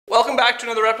Welcome back to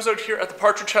another episode here at the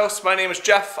Partridge House. My name is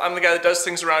Jeff. I'm the guy that does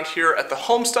things around here at the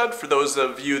homestead. For those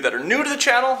of you that are new to the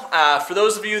channel, for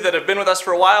those of you that have been with us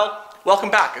for a while,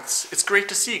 welcome back. It's great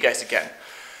to see you guys again.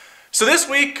 So this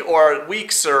week, or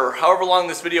weeks, or however long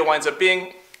this video winds up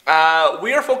being,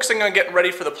 we are focusing on getting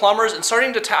ready for the plumbers and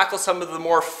starting to tackle some of the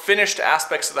more finished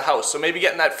aspects of the house. So maybe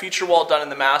getting that feature wall done in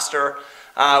the master.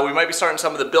 We might be starting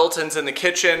some of the built-ins in the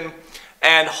kitchen.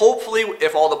 And hopefully,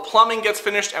 if all the plumbing gets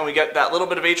finished and we get that little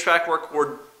bit of HVAC work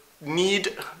we're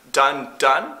need done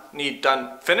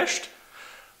finished,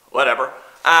 whatever,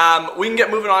 we can get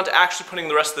moving on to actually putting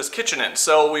the rest of this kitchen in.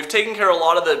 So we've taken care of a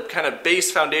lot of the kind of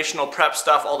base foundational prep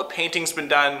stuff. All the painting's been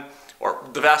done, or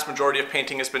the vast majority of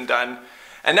painting has been done.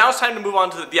 And now it's time to move on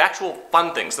to the actual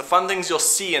fun things, the fun things you'll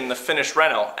see in the finished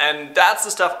reno. And that's the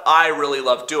stuff I really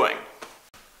love doing.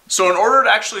 So in order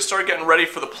to actually start getting ready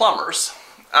for the plumbers,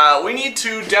 we need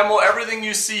to demo everything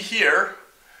you see here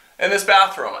in this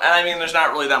bathroom. And I mean, there's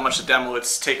not really that much to demo.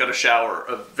 It's take out a shower,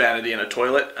 a vanity, and a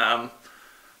toilet.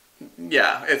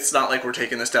 Yeah, it's not like we're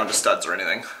taking this down to studs or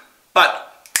anything. But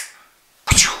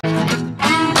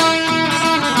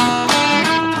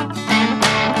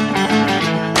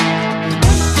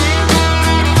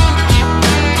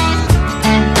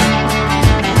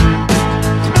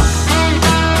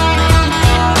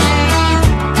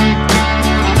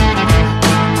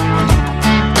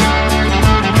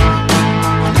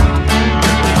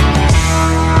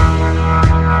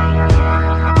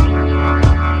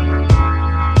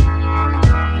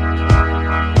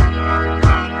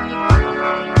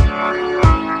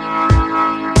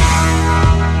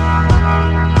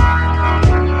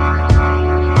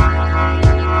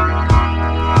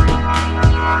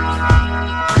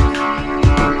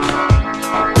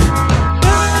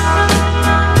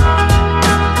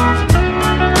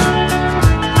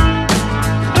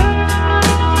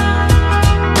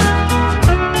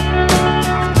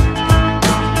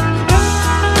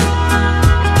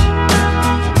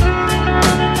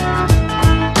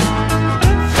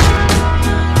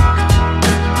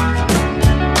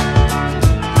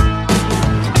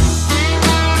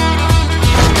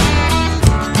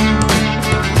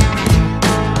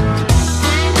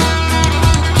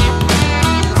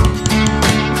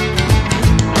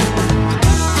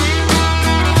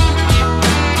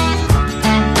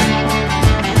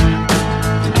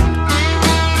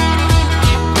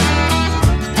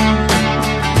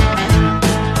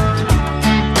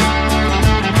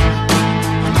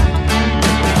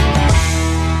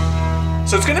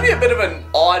so it's going to be a bit of an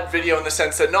odd video in the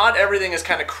sense that not everything is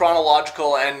kind of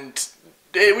chronological, and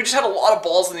we just had a lot of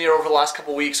balls in the air over the last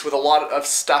couple weeks with a lot of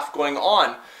stuff going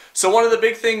on. So one of the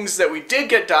big things that we did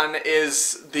get done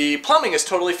is the plumbing is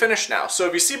totally finished now. So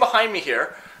if you see behind me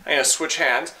here, I'm going to switch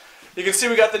hands, you can see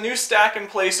we got the new stack in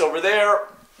place over there,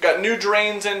 got new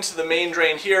drains into the main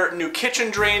drain here, new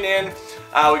kitchen drain in,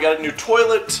 we got a new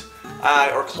toilet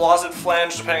or closet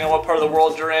flange depending on what part of the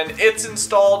world you're in. It's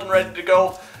installed and ready to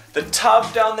go. The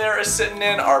tub down there is sitting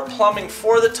in, our plumbing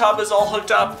for the tub is all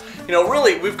hooked up. You know,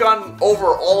 really, we've gone over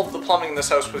all of the plumbing in this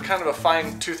house with kind of a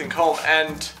fine-tooth comb,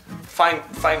 and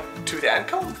fine-tooth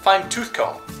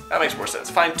comb. That makes more sense,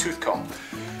 fine-tooth comb.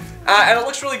 And it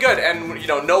looks really good, and you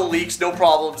know, no leaks, no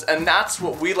problems, and that's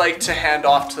what we like to hand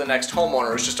off to the next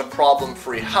homeowner, is just a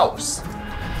problem-free house.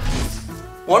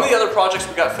 One of the other projects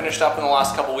we got finished up in the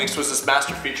last couple weeks was this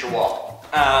master feature wall.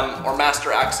 Or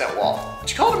master accent wall. Did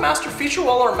you call it a master feature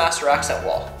wall or a master accent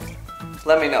wall?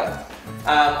 Let me know.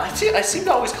 I seem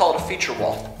to always call it a feature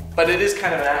wall, but it is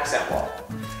kind of an accent wall.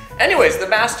 Anyways, the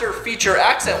master feature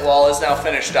accent wall is now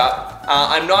finished up.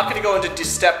 I'm not going to go into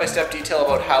step-by-step detail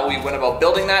about how we went about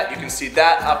building that. You can see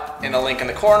that up in a link in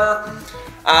the corner.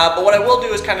 But what I will do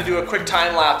is kind of do a quick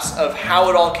time lapse of how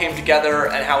it all came together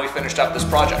and how we finished up this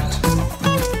project.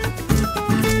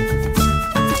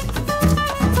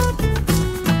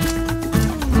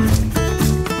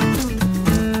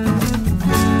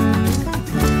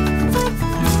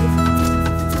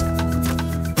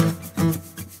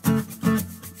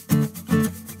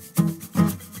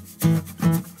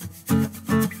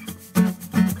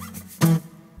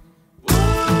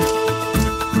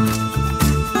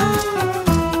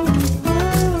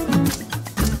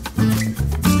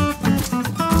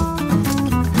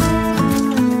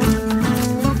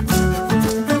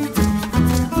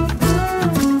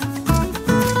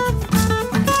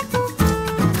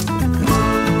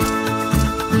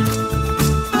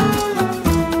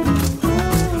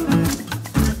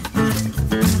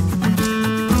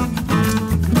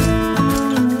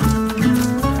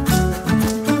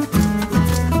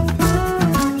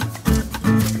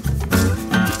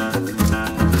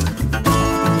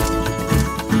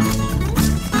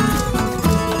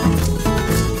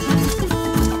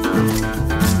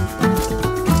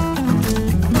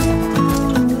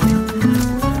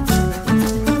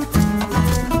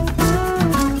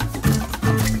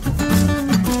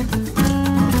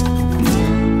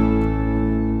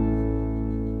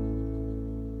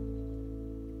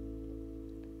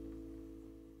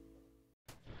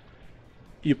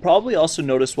 You probably also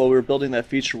noticed while we were building that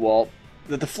feature wall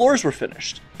that the floors were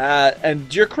finished.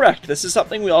 And you're correct, this is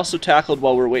something we also tackled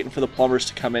while we were waiting for the plumbers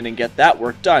to come in and get that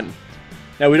work done.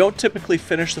 Now, we don't typically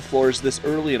finish the floors this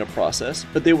early in a process,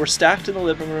 but they were stacked in the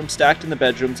living room, stacked in the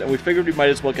bedrooms, and we figured we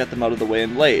might as well get them out of the way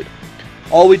and laid.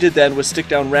 All we did then was stick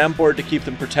down ram board to keep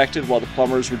them protected while the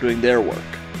plumbers were doing their work.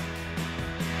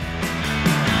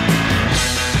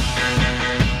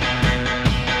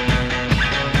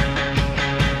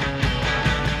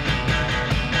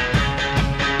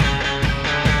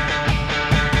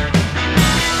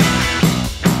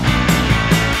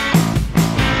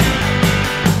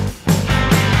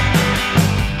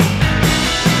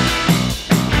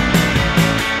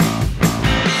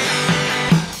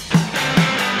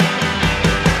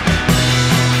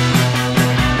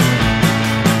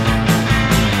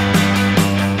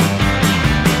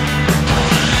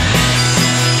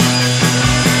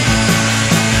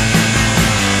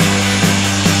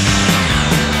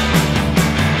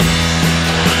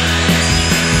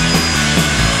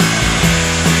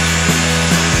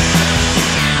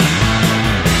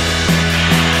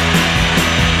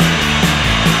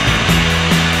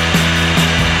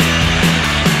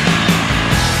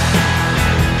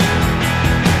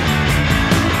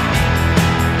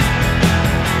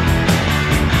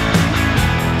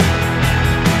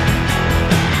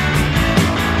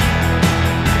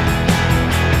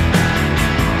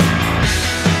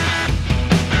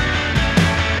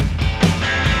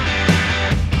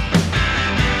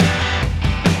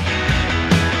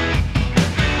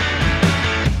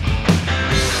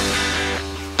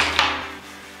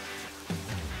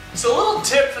 So a little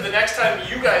tip for the next time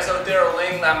you guys out there are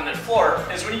laying laminate floor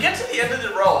is when you get to the end of the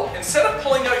row, instead of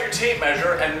pulling out your tape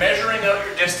measure and measuring out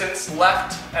your distance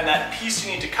left and that piece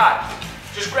you need to cut,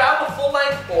 just grab a full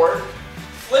length board,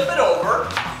 flip it over,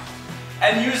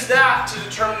 and use that to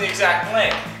determine the exact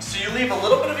length. So you leave a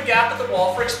little bit of a gap at the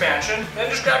wall for expansion,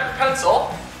 then just grab your pencil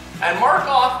and mark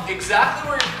off exactly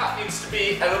where your cut needs to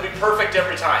be, and it'll be perfect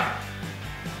every time.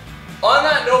 On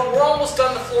that note, we're almost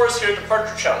done the floors here at the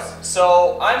Partridge House.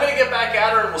 So I'm going to get back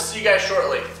at her and we'll see you guys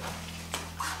shortly.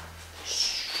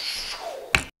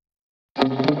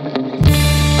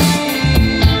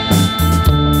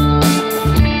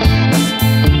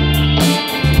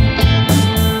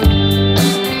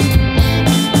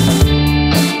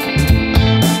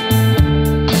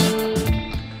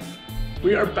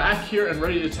 We are back here and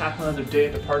ready to tackle another day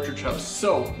at the Partridge House.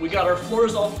 So we got our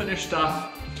floors all finished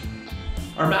up.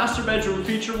 Our master bedroom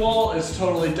feature wall is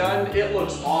totally done. It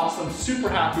looks awesome. Super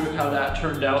happy with how that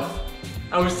turned out.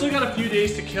 And we've still got a few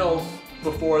days to kill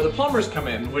before the plumbers come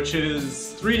in, which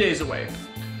is 3 days away.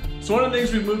 So one of the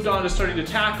things we've moved on to starting to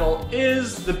tackle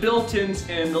is the built-ins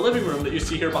in the living room that you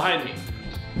see here behind me.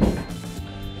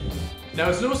 Now,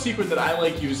 it's no secret that I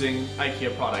like using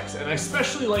IKEA products, and I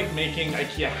especially like making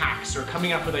IKEA hacks or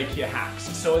coming up with IKEA hacks.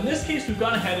 So in this case, we've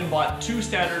gone ahead and bought 2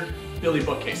 standard Billy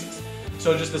bookcases.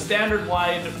 So just the standard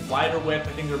wider width,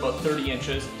 I think they're about 30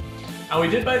 inches. And we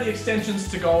did buy the extensions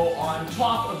to go on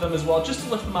top of them as well, just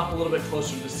to lift them up a little bit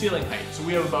closer to the ceiling height. So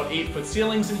we have about 8-foot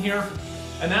ceilings in here,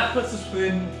 and that puts us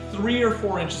within 3 or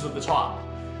 4 inches of the top.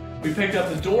 We picked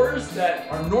up the doors that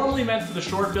are normally meant for the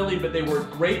short Billy, but they work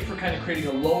great for kind of creating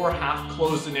a lower half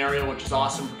closed in area, which is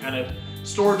awesome for kind of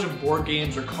storage of board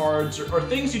games or cards or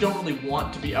things you don't really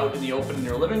want to be out in the open in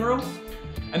your living room.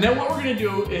 And then what we're going to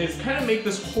do is kind of make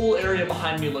this whole area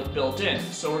behind me look built in.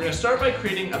 So we're going to start by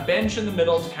creating a bench in the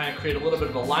middle to kind of create a little bit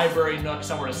of a library nook,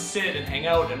 somewhere to sit and hang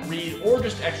out and read, or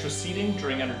just extra seating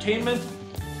during entertainment.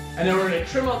 And then we're going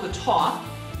to trim out the top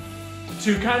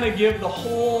to kind of give the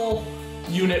whole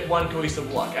unit one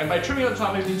cohesive look. And by trimming out the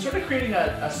top, I mean sort of creating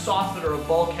a soffit or a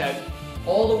bulkhead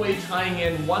all the way tying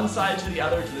in one side to the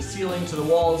other, to the ceiling, to the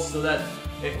walls, so that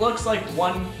it looks like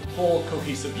one whole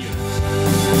cohesive unit.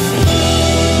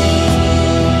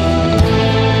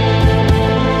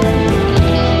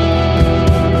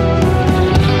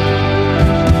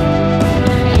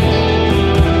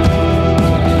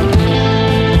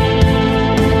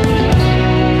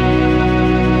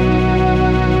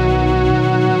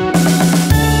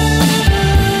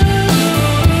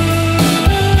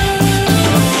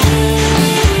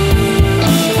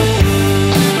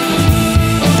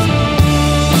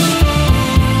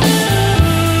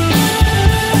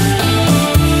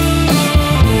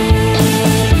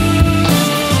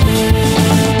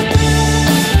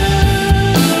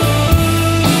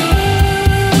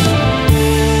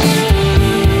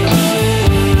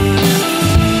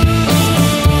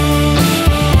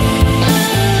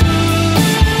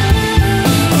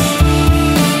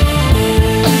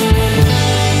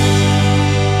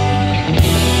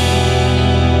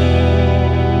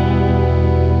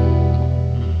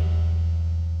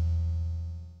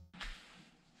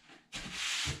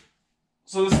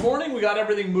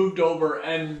 everything moved over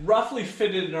and roughly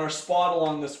fitted in our spot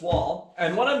along this wall.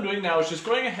 And what I'm doing now is just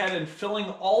going ahead and filling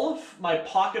all of my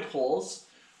pocket holes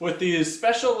with these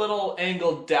special little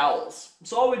angled dowels.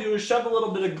 So all we do is shove a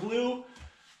little bit of glue.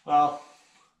 Well,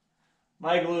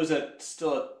 my glue is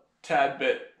still a tad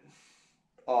bit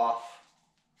off.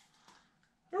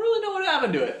 I don't really know what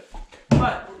happened to it.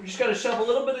 But you just got to shove a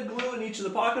little bit of glue in each of the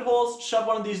pocket holes, shove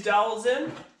one of these dowels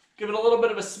in, give it a little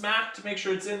bit of a smack to make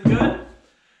sure it's in good,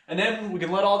 and then we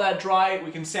can let all that dry,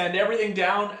 we can sand everything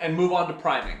down and move on to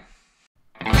priming.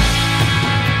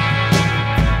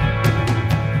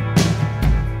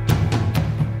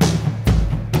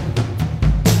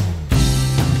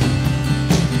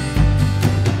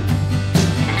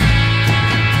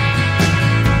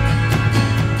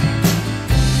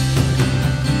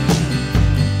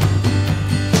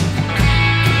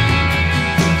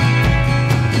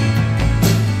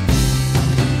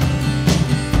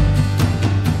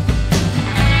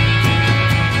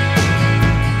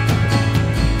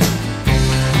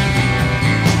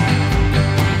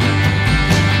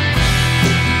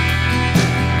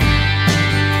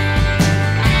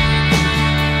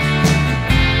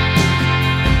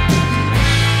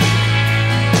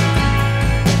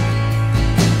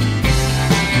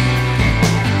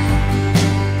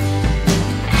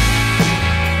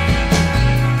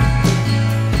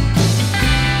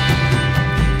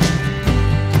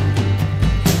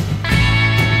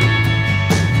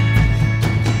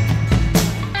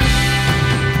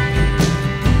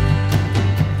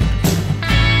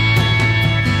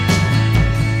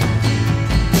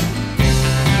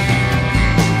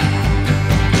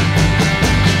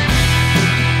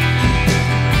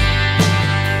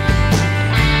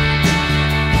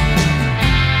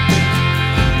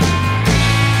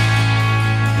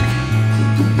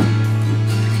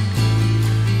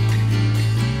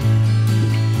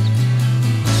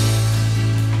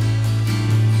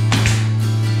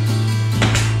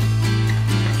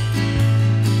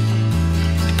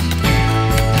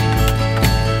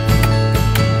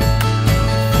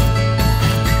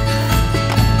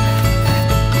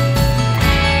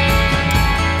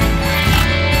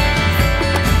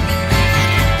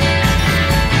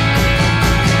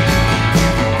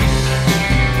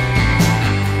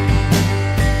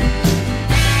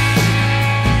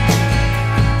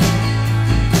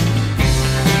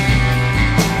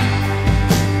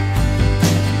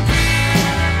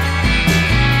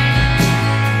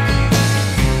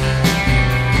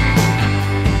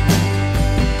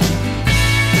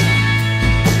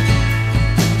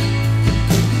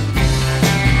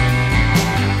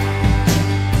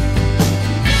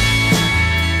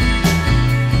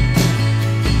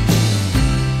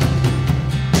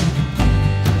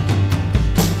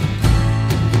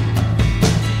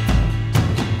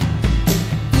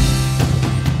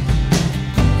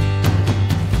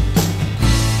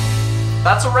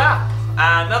 That's a wrap.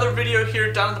 Another video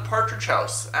here done at the Partridge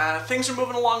House. Things are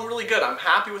moving along really good. I'm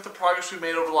happy with the progress we've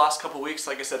made over the last couple weeks.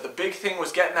 Like I said, the big thing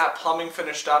was getting that plumbing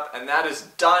finished up, and that is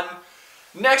done.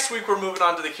 Next week we're moving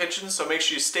on to the kitchen, so make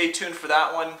sure you stay tuned for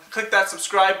that one. Click that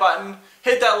subscribe button,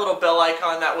 hit that little bell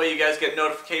icon, that way you guys get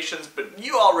notifications, but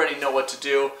you already know what to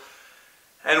do.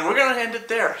 And we're going to end it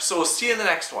there, so we'll see you in the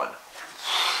next one.